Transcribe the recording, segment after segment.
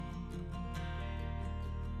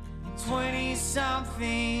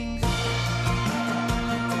20-somethings.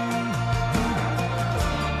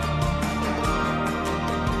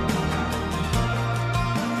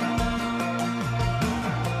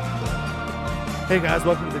 Hey guys,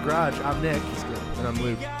 welcome to The Garage. I'm Nick. And I'm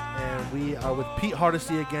Luke. And we are with Pete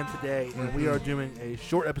Hardesty again today, and we are doing a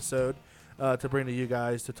short episode to bring to you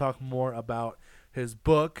guys to talk more about his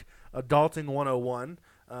book, Adulting 101,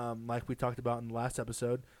 like we talked about in the last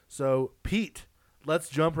episode. So, Pete, let's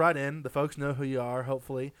jump right in. The folks know who you are,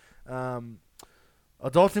 hopefully. Adulting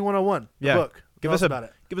 101, the book. Give us about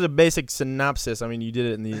it. Give us a basic synopsis. I mean, you did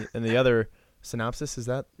it in the other synopsis. Is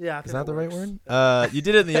that the right word? You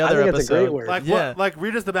did it in the other I think episode. It's a great word. Like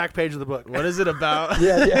read us the back page of the book. What is it about?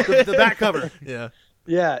 Yeah. the back cover. Yeah.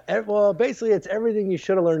 Yeah. Well, basically, it's everything you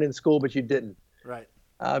should have learned in school, but you didn't. Right.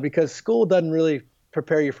 Because school doesn't really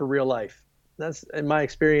prepare you for real life. That's in my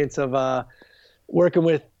experience of working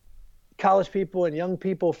with college people and young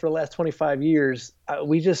people for the last 25 years.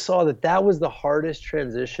 We just saw that was the hardest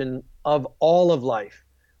transition of all of life.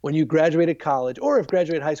 When you graduated college or if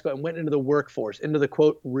graduated high school and went into the workforce, into the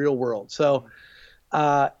quote real world. So,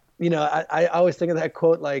 I always think of that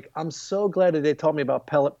quote like, I'm so glad that they taught me about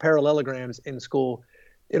parallelograms in school.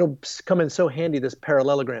 It'll come in so handy this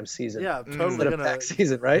parallelogram season. Yeah, totally. Instead of back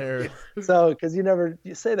season, right? So, because you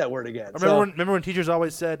say that word again. Remember when teachers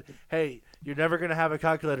always said, hey, you're never going to have a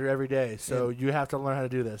calculator every day, so you have to learn how to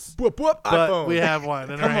do this. Whoop, whoop, but iPhone. We have one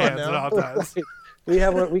in our hands at all times.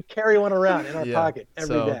 Right. We carry one around in our pocket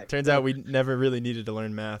every day. Turns out we never really needed to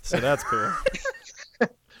learn math, so that's cool.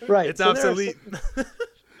 Right. It's obsolete.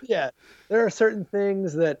 There are certain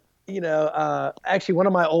things that, actually one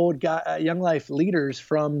of my old Young Life leaders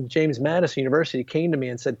from James Madison University came to me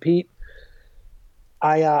and said, Pete,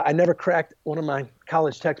 I never cracked one of my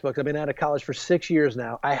college textbooks. I've been out of college for 6 years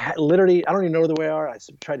now. I don't even know where they are. I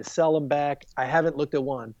tried to sell them back. I haven't looked at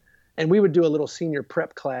one. And we would do a little senior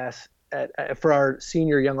prep class for our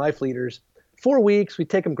senior Young Life leaders. 4 weeks, we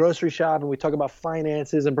take them grocery shopping. We talk about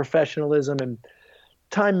finances and professionalism and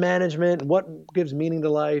time management and what gives meaning to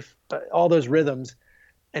life, all those rhythms.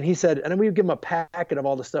 And he said, and then we would give him a packet of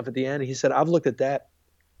all the stuff at the end. He said, I've looked at that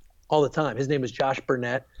all the time. His name is Josh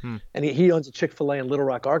Burnett, and he owns a Chick-fil-A in Little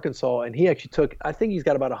Rock, Arkansas. And he actually I think he's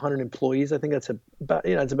got about 100 employees. I think that's about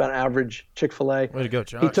an average Chick-fil-A. Way to go,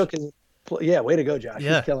 Josh. He took his, way to go, Josh.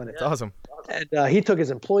 Yeah, he's killing it. It's awesome. And he took his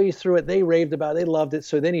employees through it. They raved about it. They loved it.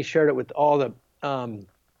 So then he shared it with all the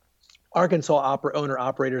Arkansas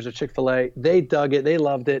owner-operators of Chick-fil-A. They dug it. They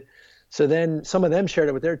loved it. So then some of them shared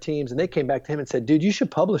it with their teams, and they came back to him and said, dude, you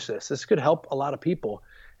should publish this. This could help a lot of people.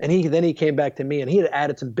 And he came back to me, and he had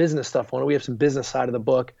added some business stuff on it. We have some business side of the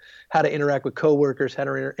book, how to interact with coworkers, how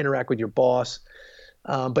to interact with your boss.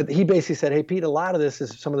 But he basically said, hey, Pete, a lot of this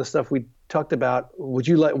is some of the stuff we talked about. Would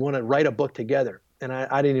you want to write a book together? And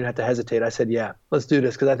I didn't even have to hesitate. I said, yeah, let's do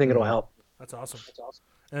this because I think it'll help. That's awesome.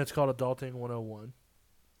 And it's called Adulting 101.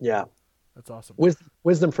 Yeah. That's awesome.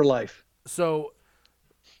 Wisdom for life. So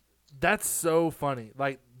that's so funny.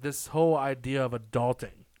 Like this whole idea of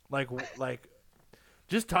adulting. Like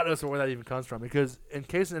just talk to us where that even comes from. Because in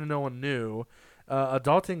case no one knew,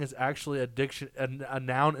 adulting is actually a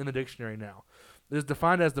noun in the dictionary now. It is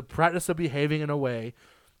defined as the practice of behaving in a way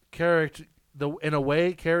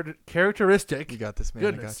characteristic. You got this, man.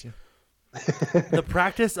 Goodness. I got you. The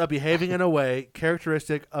practice of behaving in a way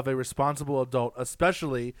characteristic of a responsible adult,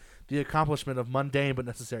 especially the accomplishment of mundane but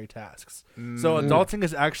necessary tasks. So adulting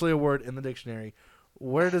is actually a word in the dictionary.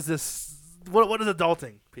 Where does this what is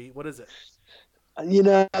adulting, Pete? What is it?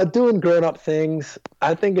 Doing grown-up things.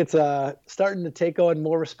 I think it's starting to take on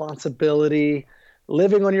more responsibility,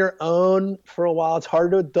 living on your own for a while. It's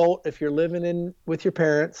hard to adult if you're living with your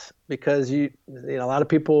parents because a lot of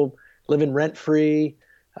people live in rent-free.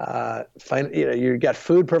 You got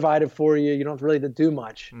food provided for you. You don't really have to do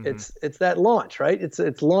much. Mm-hmm. It's that launch, right?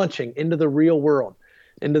 It's launching into the real world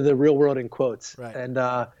in quotes. Right. And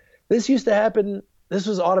this used to happen. This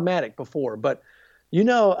was automatic before, but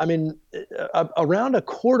around a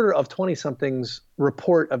quarter of 20-somethings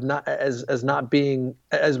report of being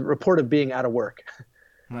out of work.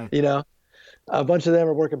 Right. A bunch of them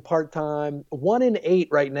are working part-time. 1 in 8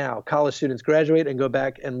 right now, college students graduate and go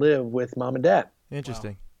back and live with mom and dad.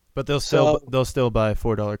 Interesting. Wow. But they'll still buy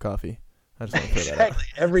 $4 coffee. I just want to put that out.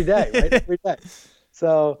 Every day, right? Every day.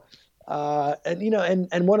 So,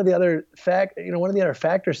 and one of the other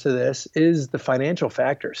factors to this is the financial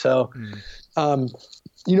factor. So, in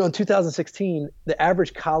 2016, the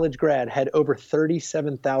average college grad had over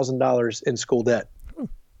 $37,000 in school debt.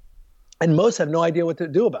 And most have no idea what to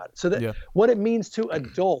do about it. So what it means to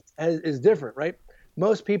adult is different, right?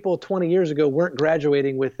 Most people 20 years ago weren't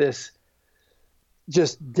graduating with this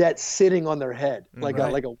just debt sitting on their head like a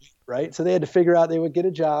weight, right? So they had to figure out they would get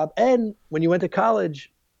a job. And when you went to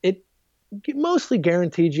college, it mostly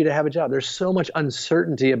guaranteed you to have a job. There's so much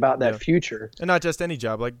uncertainty about that future. And not just any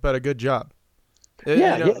job, but a good job.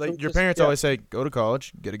 Like your parents always say, go to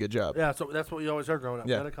college, get a good job. Yeah, so that's what we always heard growing up.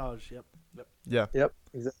 Go to college. Yep. Yeah. Yep.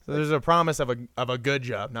 Exactly. So there's a promise of a good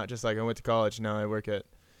job, not just like I went to college, now I work at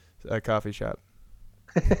a coffee shop.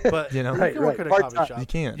 But you can work at a coffee shop. You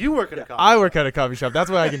can't. You work at a coffee shop. I work at a coffee shop.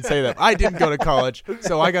 That's why I can say that. I didn't go to college,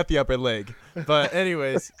 so I got the upper leg. But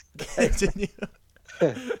anyways, continue.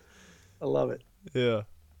 I love it. Yeah.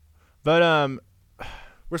 But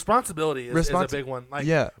responsibility is a big one. Like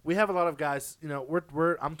we have a lot of guys,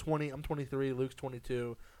 I'm 20, I'm 23, Luke's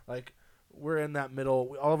 22. Like we're in that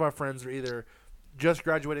middle. All of our friends are either just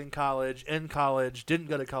graduating college, in college, didn't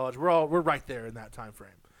go to college. We're right there in that time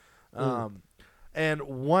frame. And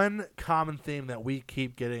one common theme that we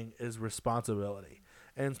keep getting is responsibility.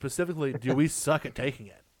 And specifically, do we suck at taking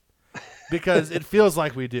it? Because it feels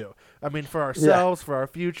like we do. I mean, for ourselves, for our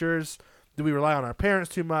futures, do we rely on our parents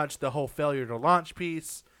too much? The whole failure to launch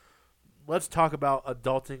piece. Let's talk about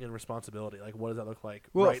adulting and responsibility. Like, what does that look like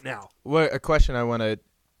right now? A question I want to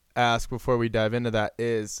ask before we dive into that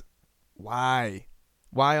is, why?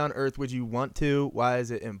 Why on earth would you want to? Why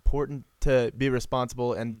is it important to be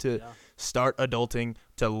responsible and to start adulting,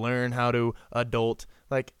 to learn how to adult?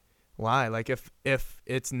 Like, why? Like, if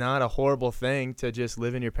it's not a horrible thing to just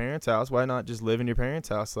live in your parents' house, why not just live in your parents'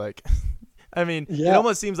 house? Like, I mean, it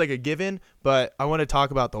almost seems like a given, but I want to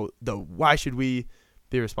talk about the why should we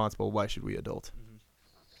be responsible? Why should we adult?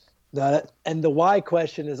 And the why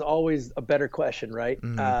question is always a better question, right?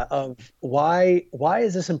 Of why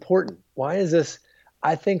is this important? Why is this?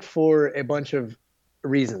 I think for a bunch of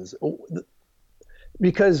reasons.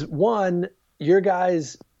 Because one, your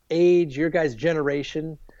guys' age, your guys'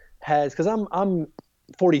 generation has, because I'm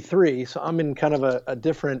 43, so I'm in kind of a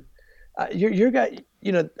different. Your guy,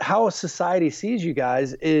 how society sees you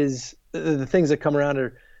guys is the things that come around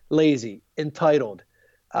are lazy, entitled,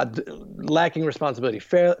 lacking responsibility,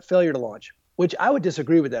 failure to launch. Which I would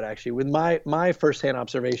disagree with that actually. With my firsthand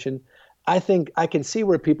observation, I think I can see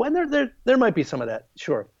where people, and there might be some of that,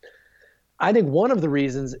 sure. I think one of the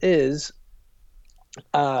reasons is,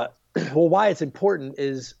 why it's important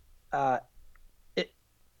is, no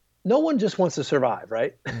one just wants to survive,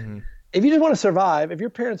 right? Mm-hmm. If you just want to survive, if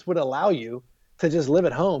your parents would allow you to just live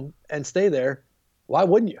at home and stay there, why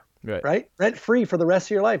wouldn't you? Right? Rent free for the rest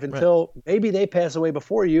of your life until maybe they pass away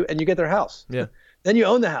before you and you get their house. Yeah. Then you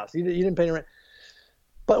own the house. You didn't pay any rent.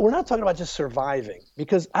 But we're not talking about just surviving,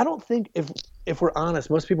 because I don't think if we're honest,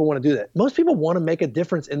 most people want to do that. Most people want to make a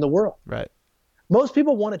difference in the world. Right. Most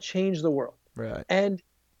people want to change the world. Right. And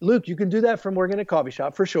Luke, you can do that from working at a coffee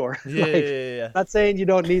shop for sure. Yeah. Not saying you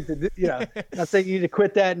don't need to, not saying you need to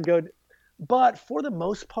quit that and go. But for the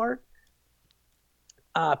most part,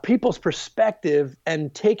 people's perspective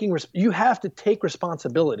and you have to take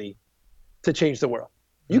responsibility to change the world.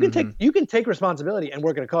 You can take responsibility and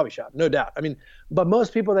work at a coffee shop, no doubt. I mean, but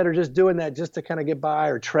most people that are just doing that just to kind of get by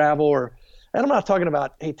or travel, and I'm not talking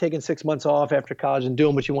about, hey, taking 6 months off after college and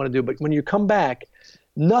doing what you want to do, but when you come back,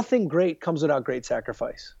 nothing great comes without great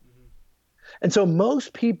sacrifice. Mm-hmm. And so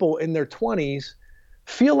most people in their 20s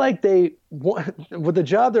feel like what the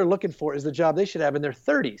job they're looking for is the job they should have in their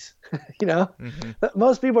 30s. Mm-hmm.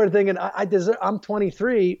 Most people are thinking, I'm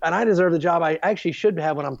 23 and I deserve the job I actually should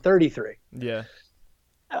have when I'm 33. Yeah.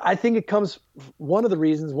 I think it comes, one of the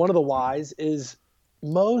reasons, one of the whys is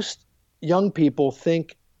most young people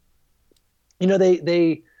think,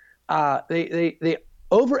 they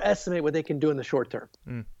overestimate what they can do in the short term.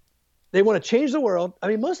 Mm. They want to change the world. I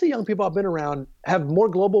mean, most of the young people I've been around have more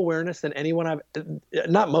global awareness than anyone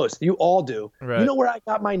not most, you all do. Right. You know where I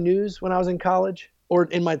got my news when I was in college or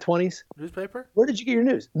in my 20s? Newspaper? Where did you get your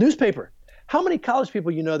news? Newspaper. How many college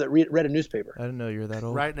people that read a newspaper? I didn't know you were that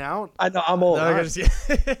old. Right now? I know, I'm old. There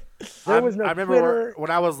was no I remember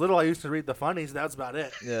when I was little, I used to read the funnies. That's about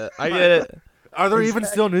it. Yeah, I get it. Are there even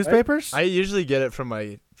still newspapers? I usually get it from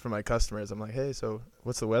my customers. I'm like, hey, so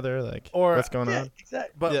what's the weather? Like, what's going on?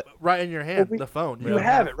 Exactly. But right in your hand, the phone. You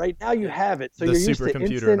have it. Right now you have it. So the you're used to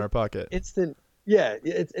supercomputer in our pocket. Instant. Yeah,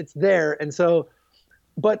 it's there. And so,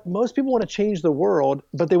 but most people want to change the world,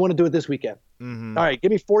 but they want to do it this weekend. Mm-hmm. All right,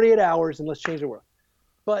 give me 48 hours and let's change the world.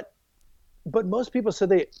 But most people, so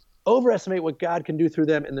they overestimate what God can do through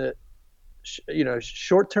them in the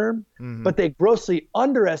short term, mm-hmm. but they grossly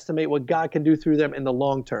underestimate what God can do through them in the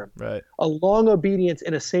long term. Right. A long obedience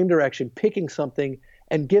in a same direction, picking something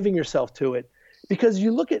and giving yourself to it. Because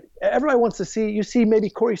you look at, everybody wants to see, you see maybe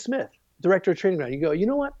Corey Smith, director of Training Ground. You go, you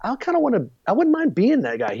know what? I wouldn't mind being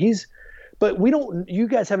that guy. But you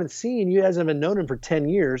guys haven't known him for 10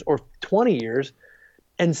 years or 20 years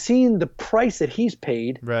and seen the price that he's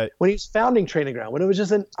paid Right. when he's founding Training Ground, when it was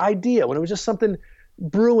just an idea, when it was just something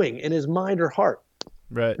brewing in his mind or heart.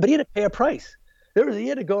 Right. But he had to pay a price. He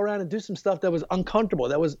had to go around and do some stuff that was uncomfortable,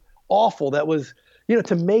 that was awful, that was,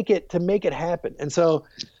 to make it happen. And so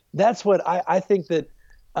that's what I think that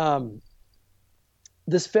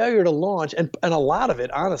this failure to launch, and a lot of it,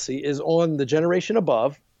 honestly, is on the generation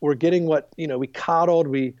above. We're getting what, we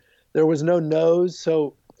coddled. There was no no's.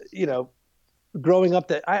 So, growing up,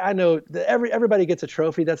 that I know that everybody gets a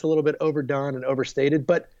trophy. That's a little bit overdone and overstated,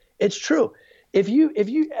 but it's true. If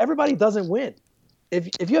everybody doesn't win,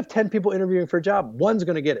 if you have 10 people interviewing for a job, one's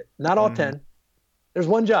going to get it. Not all 10. There's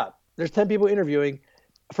one job. There's 10 people interviewing.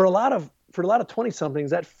 For a lot of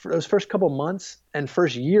 20-somethings, those first couple months and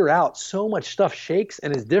first year out, so much stuff shakes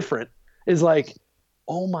and is different. Is like,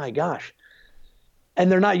 oh my gosh. And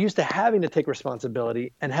they're not used to having to take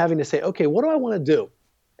responsibility and having to say, okay, what do I want to do?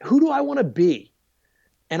 Who do I want to be?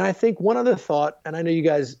 And I think one other thought, and I know you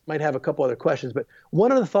guys might have a couple other questions, but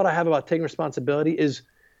one other thought I have about taking responsibility is,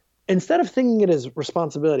 instead of thinking it as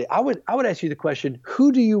responsibility, I would ask you the question,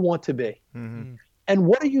 who do you want to be? Mm-hmm. And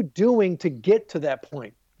what are you doing to get to that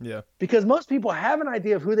point? Yeah. Because most people have an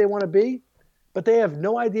idea of who they want to be, but they have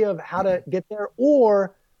no idea of how to get there,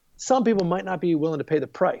 or some people might not be willing to pay the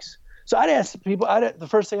price. So I'd ask people, the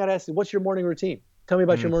first thing I'd ask is, what's your morning routine? Tell me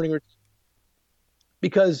about your morning routine.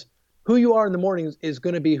 Because who you are in the mornings is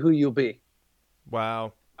going to be who you'll be.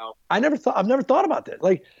 Wow. I've never thought about that.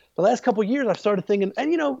 Like the last couple of years, I've started thinking,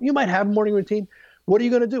 and you might have a morning routine. What are you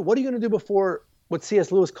going to do? What are you going to do before what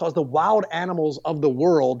C.S. Lewis calls the wild animals of the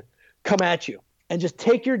world come at you? And just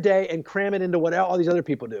take your day and cram it into what all these other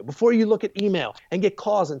people do. Before you look at email and get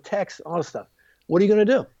calls and texts and all this stuff, what are you going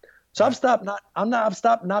to do? So I've stopped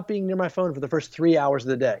not being near my phone for the first 3 hours of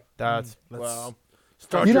the day. That's wow.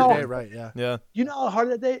 Start your day right, yeah. Yeah. You know how hard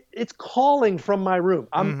that day? It's calling from my room.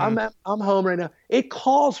 I'm home right now. It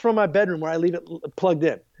calls from my bedroom where I leave it plugged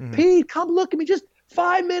in. Mm-hmm. Pete, come look at me. Just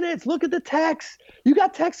 5 minutes. Look at the text. You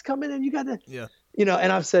got texts coming in. You got the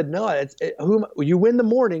and I've said no. You win the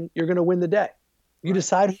morning, you're going to win the day. You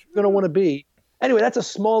decide who you're going to want to be. Anyway, that's a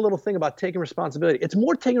small little thing about taking responsibility. It's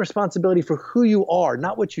more taking responsibility for who you are,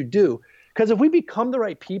 not what you do. Because if we become the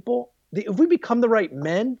right people, if we become the right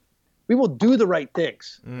men, we will do the right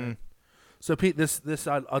things. Mm. So Pete, this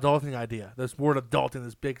adulting idea, this word adulting,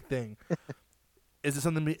 this big thing, is it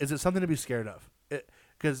something to be scared of?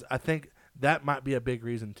 Because I think that might be a big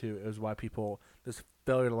reason too, is why this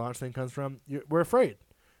failure to launch thing comes from. We're afraid.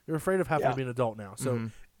 You're afraid of having to be an adult now.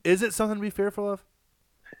 So is it something to be fearful of?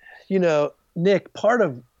 Nick, part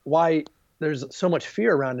of why there's so much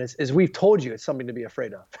fear around this is we've told you it's something to be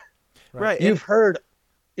afraid of. Right. You've heard.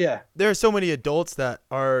 Yeah. There are so many adults that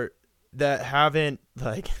haven't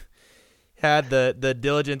had the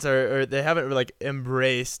diligence or they haven't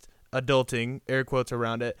embraced adulting, air quotes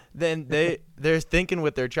around it. Then they're thinking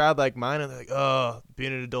with their childlike mind and they're like, oh,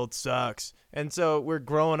 being an adult sucks. And so we're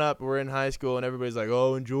growing up, we're in high school, and everybody's like,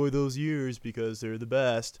 oh, enjoy those years because they're the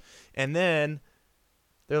best. And then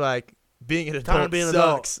they're like, being an adult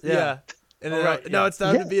sucks. Yeah. And then no, it's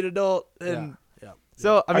time to be an adult. And yeah.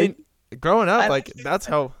 So I mean, growing up, that's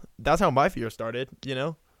how my fear started,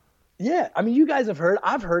 Yeah, I mean, you guys have heard.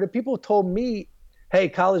 I've heard it. People told me, "Hey,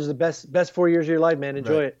 college is the best 4 years of your life, man.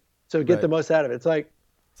 Enjoy it. So get the most out of it." It's like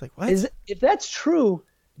what? If that's true,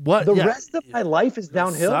 the rest of my life is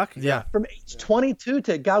downhill. Yeah. From age 22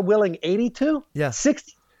 to, God willing, 82. Yeah.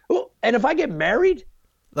 60. Ooh, and if I get married,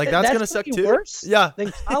 that's gonna suck too. Worse. Yeah.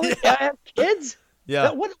 Than college. I have kids.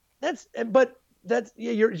 Yeah.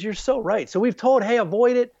 You're so right. So we've told, hey,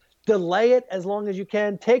 avoid it, delay it as long as you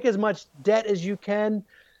can, take as much debt as you can.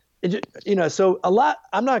 So a lot.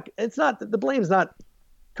 The blame's not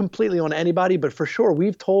completely on anybody, but for sure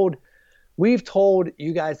we've told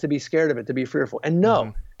you guys to be scared of it, to be fearful. And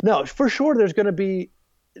no, for sure there's going to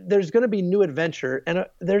be new adventure, and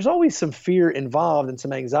there's always some fear involved and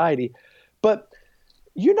some anxiety, but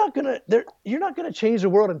you're not gonna change the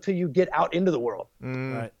world until you get out into the world.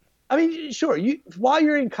 Right. I mean, sure, while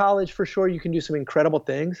you're in college, for sure you can do some incredible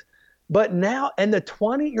things, but now and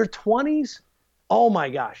your 20s, oh my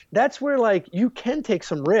gosh, that's where you can take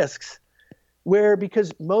some risks,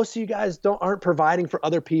 because most of you guys aren't providing for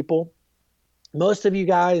other people. Most of you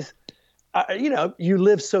guys, you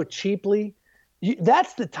live so cheaply.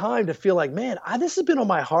 That's the time to feel like, man, this has been on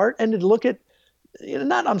my heart, and to look at,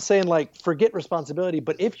 I'm saying forget responsibility,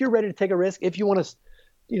 but if you're ready to take a risk, if you want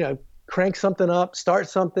to, crank something up, start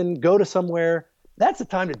something, go to somewhere, that's the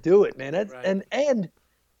time to do it, man. Right. And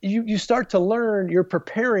you start to learn, you're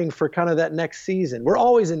preparing for kind of that next season. We're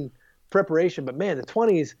always in preparation. But man, the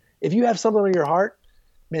 20s, if you have something on your heart,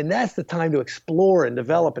 man, that's the time to explore and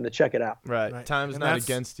develop and to check it out. Right. Time's And not that's-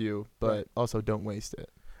 against you, but also don't waste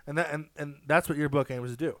it. And that's what your book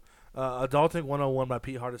aims to do. Adulting 101 by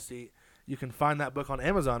Pete Hardesty. You can find that book on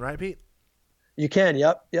Amazon, right, Pete? You can,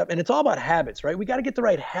 yep. And it's all about habits, right? We got to get the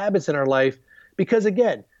right habits in our life because,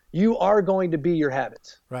 again, you are going to be your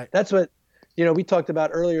habits. Right. That's what, we talked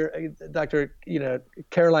about earlier. Dr.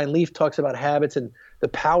 Caroline Leaf talks about habits and the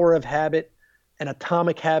power of habit and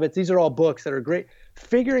Atomic Habits. These are all books that are great.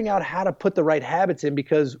 Figuring out how to put the right habits in,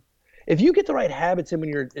 because if you get the right habits in when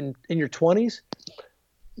you're in your 20s,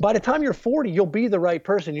 by the time you're 40, you'll be the right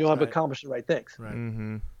person. You'll have accomplished the right things. Right.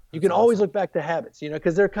 Mm-hmm. You can always look back to habits,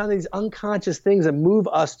 because they're kind of these unconscious things that move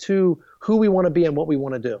us to who we want to be and what we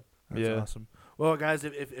want to do. That's awesome. Well, guys,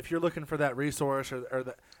 if you're looking for that resource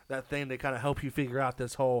or that thing to kind of help you figure out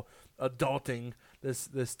this whole adulting,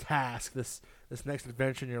 this task, this next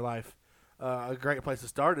adventure in your life, a great place to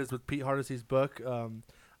start is with Pete Hardesty's book,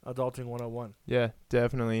 Adulting 101. Yeah,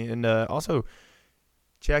 definitely. And also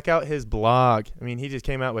check out his blog. I mean, he just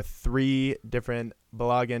came out with 3 different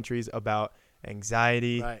blog entries about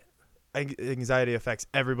anxiety. Right. Anxiety affects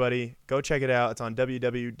everybody. Go check it out. It's on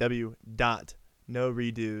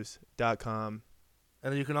www.noredos.com.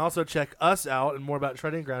 And then you can also check us out and more about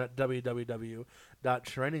Training Ground at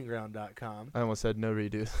www.trainingground.com. I almost said no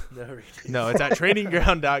redos. No, redos. No, it's at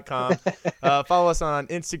trainingground.com. Follow us on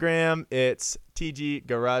Instagram. It's TG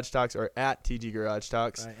Garage Talks or at TG Garage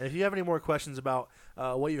Talks. Right. And if you have any more questions about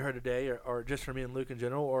what you heard today or just for me and Luke in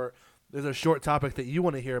general, or there's a short topic that you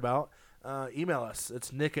want to hear about, email us.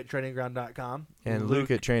 It's nick@trainingground.com. And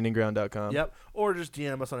Luke at trainingground.com. Yep. Or just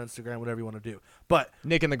DM us on Instagram, whatever you want to do. But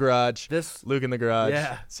Nick in the garage. Luke in the garage.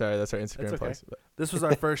 Yeah. Sorry, that's our Instagram That's okay. place. This was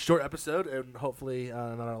our first short episode, and hopefully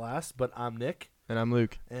not our last. But I'm Nick. And I'm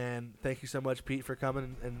Luke. And thank you so much, Pete, for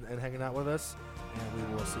coming and hanging out with us. And we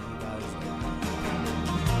will see you guys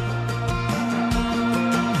later.